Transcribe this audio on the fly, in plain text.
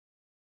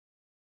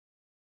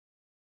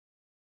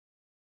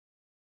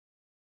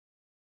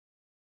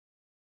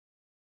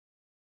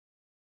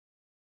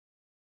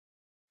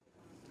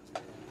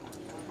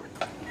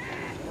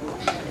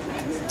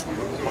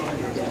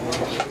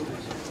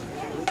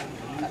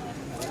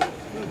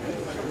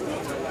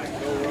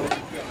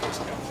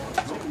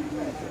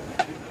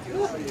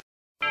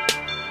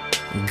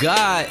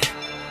God.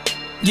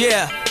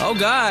 Yeah. Oh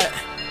God.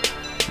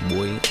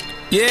 Boy.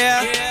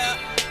 Yeah.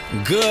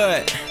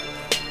 Good.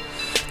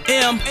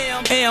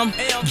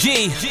 M-M-G.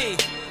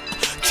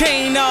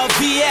 Chain off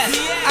BS.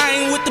 I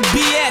ain't with the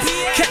BS.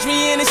 Catch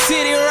me in the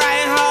city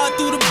riding hard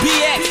through the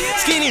BX.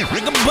 Skinny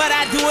nigga, but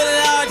I do it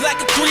large like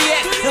a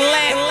 3X. And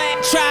land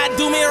try to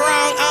do me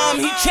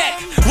wrong, he check.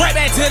 Right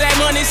back to that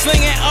money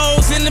slinging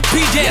O's in the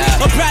PJ.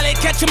 Or probably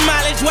catch a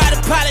mileage while the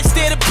pilot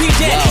steer the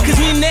PJ. Cause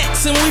we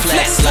next and we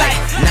flex like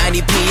 90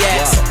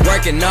 PS.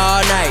 Working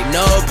all night,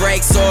 no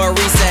breaks or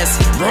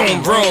recess. Vroom,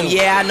 vroom.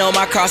 Yeah, I know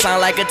my car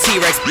sound like a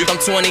T-Rex. I'm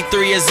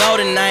 23 years old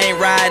and I ain't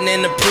riding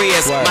in the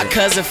Prius. My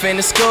cousin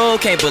finished school,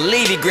 can't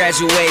believe he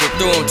graduated.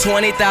 Threw him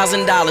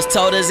 $20,000,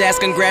 told his ass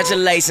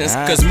congratulations.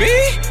 Cause me?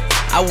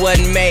 I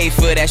wasn't made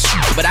for that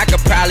shit, but I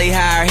could probably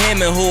hire him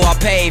and who I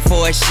paid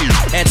for that shit.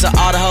 And to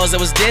all the hoes that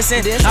was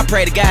dissing, I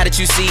pray to God that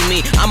you see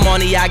me. I'm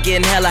on the yacht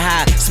getting hella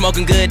high,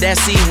 smoking good, that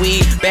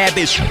seaweed. Bad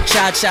bitch,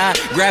 cha-cha,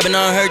 grabbing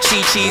on her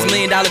chi-chis. $1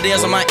 million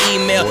deals on my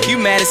email. You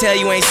mad as hell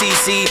you ain't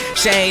CC.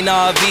 Shane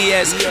all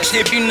VS,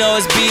 if you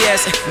know it's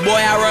BS. Boy,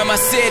 I run my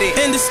city.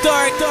 In the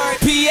story,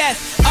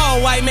 PS.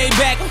 All white made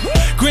back,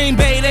 Green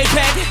Bay they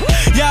pack it.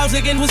 Y'all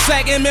chickens was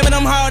slacking, remember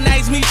them hard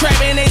nights me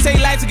trapping. They say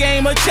life's a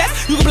game of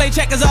chess. You can play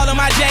checkers all on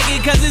my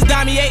jacket, cause it's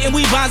dominating.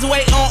 We bonds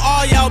away on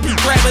all y'all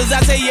rappers.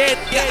 I say yeah,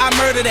 I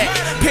murder that.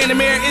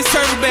 Panamera is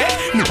turtle back.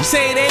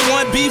 Say they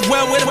want beef,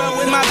 well with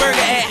my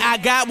burger at. I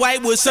got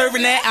white, was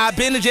serving that. I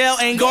been to jail,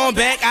 ain't going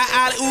back. I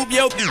alley-oop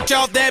yo bitch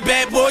off that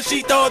bad boy,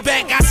 she throw it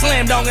back. I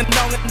slammed on it.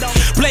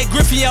 Blake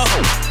Griffin yo.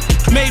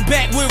 Made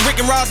back with Rick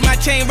and Ross, my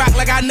chain rock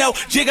like I know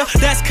Jigga,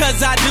 that's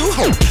cause I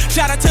do.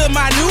 Shout out to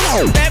my new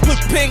home, that was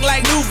pink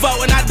like Nouveau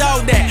and I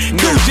dog that.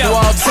 You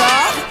all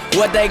talk?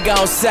 What they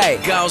gon'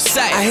 say?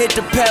 I hit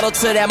the pedal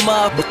to that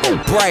motherfucker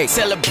break.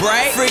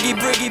 Celebrate. Freaky,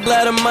 bricky,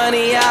 blood of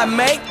money I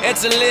make. And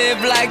to live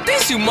like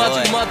this, you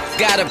mother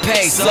gotta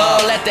pay. So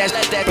let that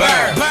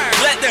burn.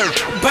 Let that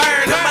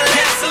burn. I'ma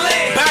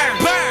gasoline.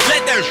 Burn.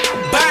 Let that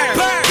burn.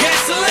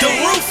 Gasoline. The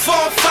roof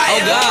on fire.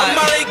 Oh God. I'm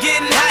only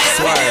getting higher.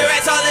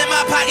 Rats all in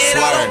my pocket.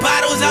 All those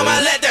bottles, I'ma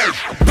let that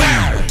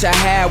burn. I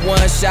had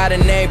one shot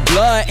and they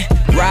blood.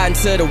 Riding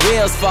till the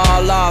wheels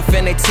fall off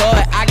and they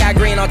toy. I got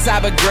green on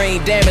top of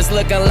green, damn it's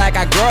looking like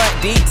I grow it.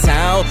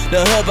 D-Town,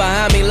 the hood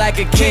behind me like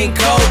a king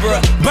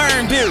cobra.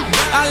 Burn, beer,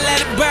 I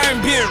let it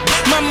burn, beer.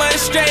 My money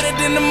straighter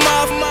than the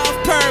moth,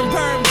 perm.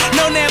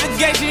 No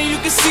navigation, you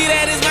can see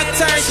that is my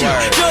turn.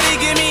 Jody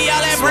give me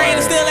all that brain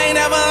and still ain't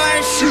never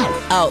learned shit.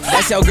 Oh,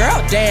 that's your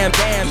girl? Damn,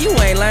 you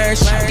ain't learned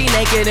shit. Be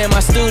naked in my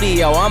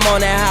studio, I'm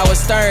on that Howard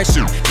Stern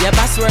shit. Yep,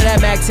 I swear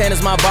that Mac 10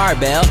 is my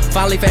barbell.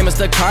 Finally famous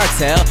the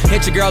cartel.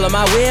 Hit your girl on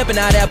my whip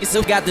and now that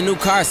still got the new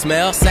car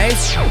smell. Same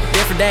shit,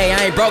 different day,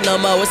 I ain't broke no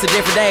more, it's a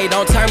different day.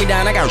 Don't turn me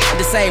down, I got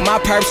to say. My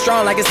perp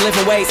strong like it's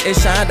lifting weights.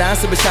 It's shine down,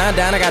 super shine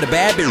down, I got a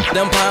bad bitch.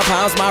 Them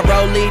pom-poms, my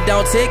rollie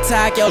don't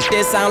tick-tock. Yo,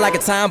 shit sound like a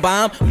time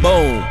bomb.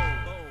 Boom.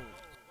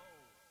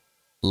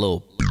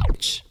 Little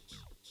bitch.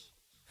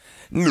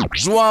 You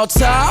won't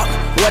talk?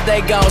 What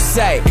they gon'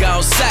 say?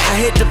 I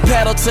hit the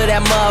pedal to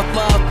that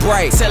motherfucker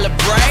break.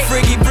 Celebrate.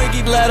 Freaky, bricky,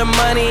 blood of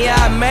money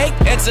I make.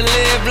 And to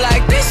live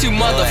like this, you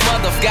mother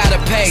gotta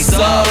pay. So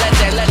let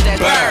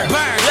that burn.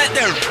 Let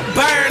that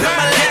burn.